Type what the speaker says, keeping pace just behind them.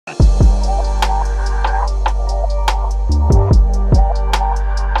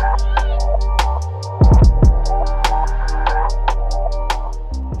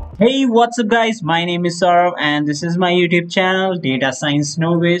Hey, what's up, guys? My name is Saurav, and this is my YouTube channel, Data Science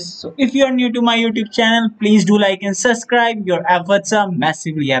Novice. So, if you are new to my YouTube channel, please do like and subscribe. Your efforts are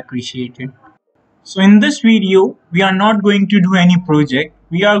massively appreciated. So, in this video, we are not going to do any project.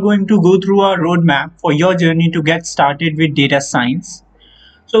 We are going to go through a roadmap for your journey to get started with data science.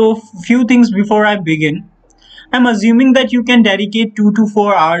 So, few things before I begin. I'm assuming that you can dedicate 2 to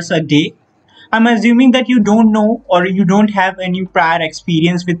 4 hours a day. I'm assuming that you don't know or you don't have any prior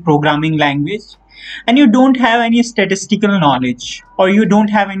experience with programming language, and you don't have any statistical knowledge or you don't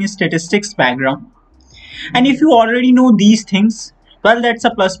have any statistics background. And if you already know these things, well, that's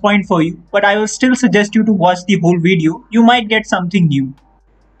a plus point for you, but I will still suggest you to watch the whole video. You might get something new.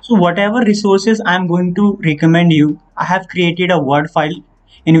 So whatever resources I'm going to recommend you, I have created a Word file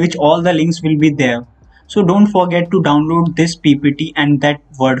in which all the links will be there. So don't forget to download this PPT and that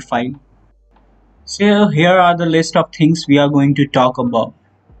Word file. So here are the list of things we are going to talk about.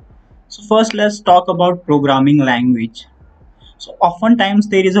 So first let's talk about programming language. So oftentimes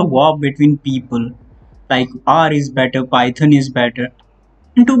there is a war between people, like R is better, Python is better.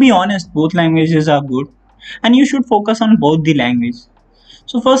 And to be honest, both languages are good and you should focus on both the language.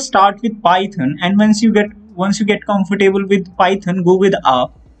 So first start with Python, and once you get comfortable with Python, go with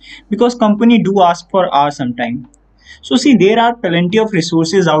R, because company do ask for R sometime. So see, there are plenty of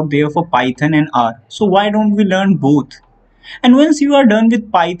resources out there for Python and R. So why don't we learn both? And once you are done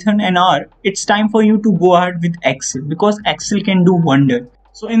with Python and R, it's time for you to go ahead with Excel, because Excel can do wonder.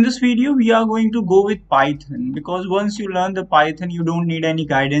 So in this video, we are going to go with Python, because once you learn the Python, you don't need any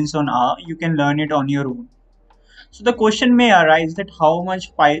guidance on R. You can learn it on your own. So the question may arise that how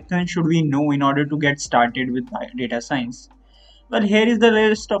much Python should we know in order to get started with data science? Well, here is the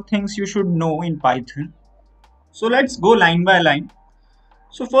list of things you should know in Python. So let's go line by line.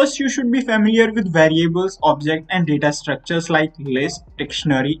 So first you should be familiar with variables, object and data structures like list,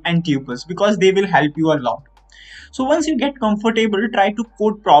 dictionary and tuples, because they will help you a lot. So once you get comfortable, try to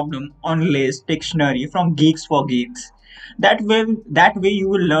code problem on list, dictionary from Geeks for Geeks. That way you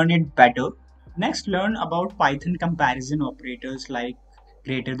will learn it better. Next, learn about Python comparison operators like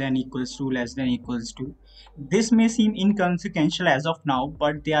greater than equals to, less than equals to. This may seem inconsequential as of now,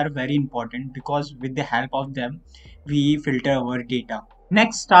 but they are very important because with the help of them, we filter our data.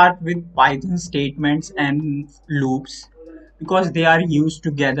 Next, start with Python statements and loops, because they are used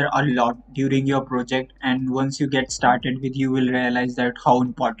together a lot during your project, and once you get started with, you will realize that how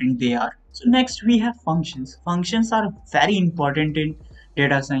important they are. So next we have functions. Functions are very important in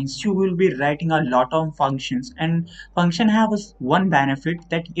data science. You will be writing a lot of functions, and function have one benefit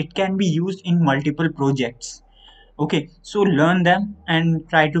that it can be used in multiple projects. Okay, so learn them and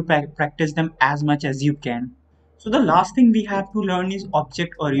try to practice them as much as you can. So the last thing we have to learn is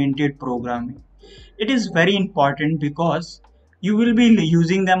object oriented programming. It is very important because you will be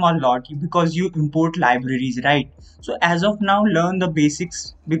using them a lot because you import libraries, right? So as of now, learn the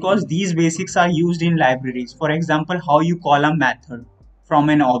basics, because these basics are used in libraries. For example, how you call a method from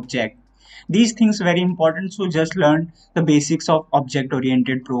an object. These things very important, so just learn the basics of object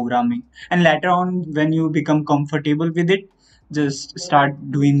oriented programming, and later on when you become comfortable with it, just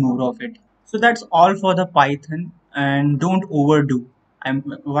start doing more of it. So that's all for the Python, and don't overdo.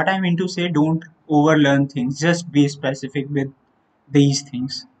 What I mean to say, don't overlearn things. Just be specific with these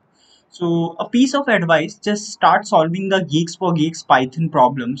things. So a piece of advice: just start solving the Geeks for Geeks Python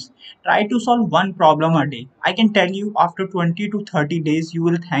problems. Try to solve one problem a day. I can tell you, after 20 to 30 days, you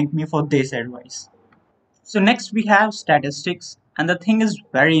will thank me for this advice. So next we have statistics, and the thing is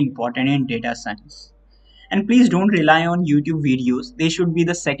very important in data science. And please don't rely on YouTube videos. They should be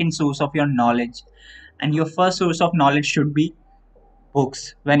the second source of your knowledge. And your first source of knowledge should be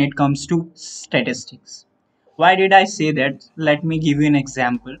books when it comes to statistics. Why did I say that? Let me give you an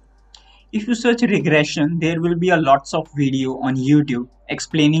example. If you search regression, there will be a lots of video on YouTube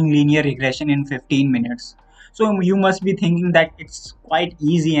explaining linear regression in 15 minutes. So you must be thinking that it's quite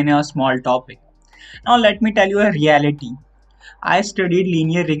easy and a small topic. Now let me tell you a reality. I studied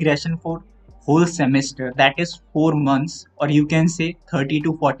linear regression for whole semester, that is 4 months, or you can say 30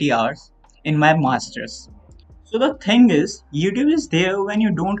 to 40 hours in my masters. So the thing is, YouTube is there when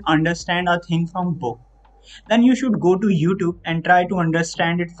you don't understand a thing from book. Then you should go to YouTube and try to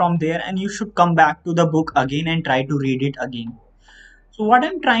understand it from there, and you should come back to the book again and try to read it again. So what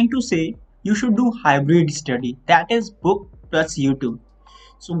I'm trying to say, you should do hybrid study. That is book plus YouTube.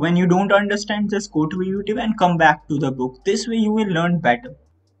 So when you don't understand, just go to YouTube and come back to the book. This way you will learn better.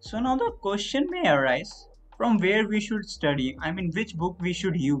 So now the question may arise, from where we should study, I mean which book we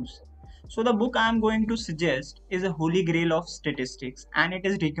should use. So the book I am going to suggest is a holy grail of statistics, and it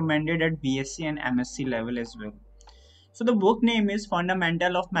is recommended at BSc and MSc level as well. So the book name is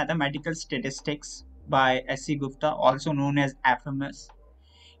Fundamental of Mathematical Statistics by S.C. Gupta, also known as FMS.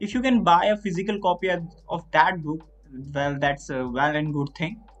 If you can buy a physical copy of that book, well, that's a well and good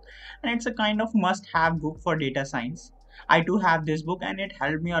thing. And it's a kind of must-have book for data science. I too have this book and it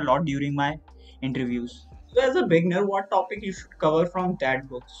helped me a lot during my interviews. So as a beginner, what topic you should cover from that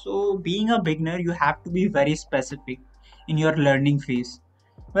book? So being a beginner, you have to be very specific in your learning phase.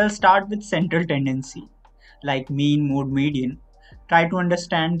 Well, start with central tendency like mean, mode, median. Try to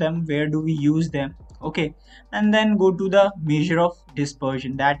understand them. Where do we use them? Okay, and then go to the measure of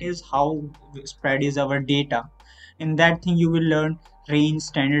dispersion. That is how spread is our data. In that thing, you will learn range,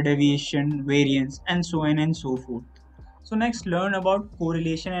 standard deviation, variance, and so on and so forth. So next, learn about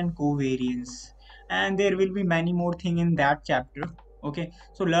correlation and covariance, and there will be many more thing in that chapter. Okay,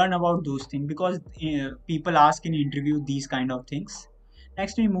 so learn about those things because people ask in interview these kind of things.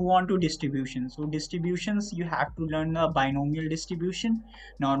 Next, we move on to distribution. So distributions, you have to learn a binomial distribution,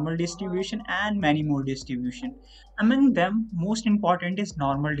 normal distribution, and many more distribution. Among them, most important is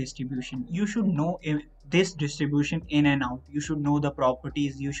normal distribution. You should know this distribution in and out. You should know the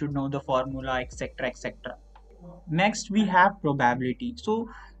properties, you should know the formula, etc., etc. Next, we have probability. So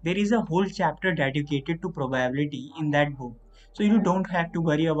there is a whole chapter dedicated to probability in that book. So you don't have to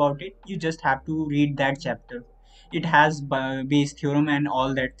worry about it. You just have to read that chapter. It has Bayes theorem and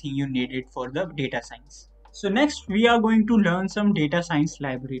all that thing you needed for the data science. So next, we are going to learn some data science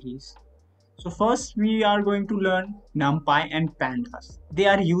libraries. So first, we are going to learn NumPy and Pandas. They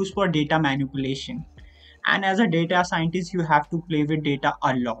are used for data manipulation. And as a data scientist, you have to play with data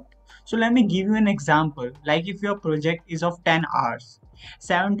a lot. So let me give you an example. Like if your project is of 10 hours,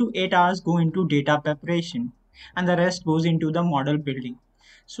 7 to 8 hours go into data preparation and the rest goes into the model building.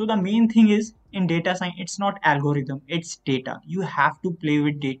 So the main thing is in data science, it's not algorithm, it's data. You have to play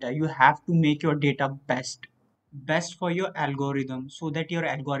with data. You have to make your data best for your algorithm so that your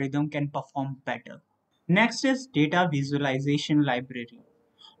algorithm can perform better. Next is data visualization library.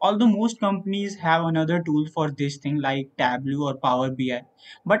 Although most companies have another tool for this thing like Tableau or Power BI,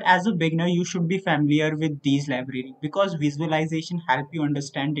 but as a beginner you should be familiar with these libraries because visualization help you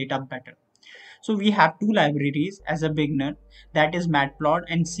understand data better. So we have two libraries as a beginner, that is Matplotlib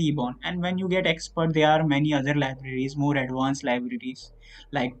and Seaborn, and when you get expert there are many other libraries, more advanced libraries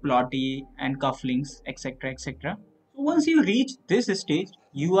like Plotly and Cufflinks, etc., etc. So once you reach this stage,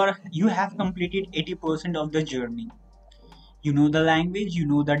 you have completed 80% of the journey. You know the language, you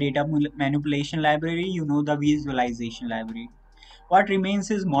know the data manipulation library, you know the visualization library. What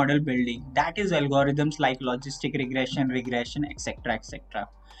remains is model building. That is algorithms like logistic regression, etc., etc.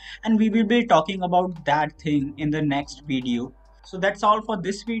 And we will be talking about that thing in the next video. So that's all for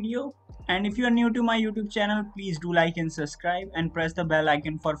this video. And if you are new to my YouTube channel, please do like and subscribe and press the bell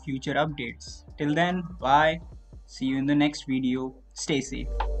icon for future updates. Till then, bye. See you in the next video. Stay safe.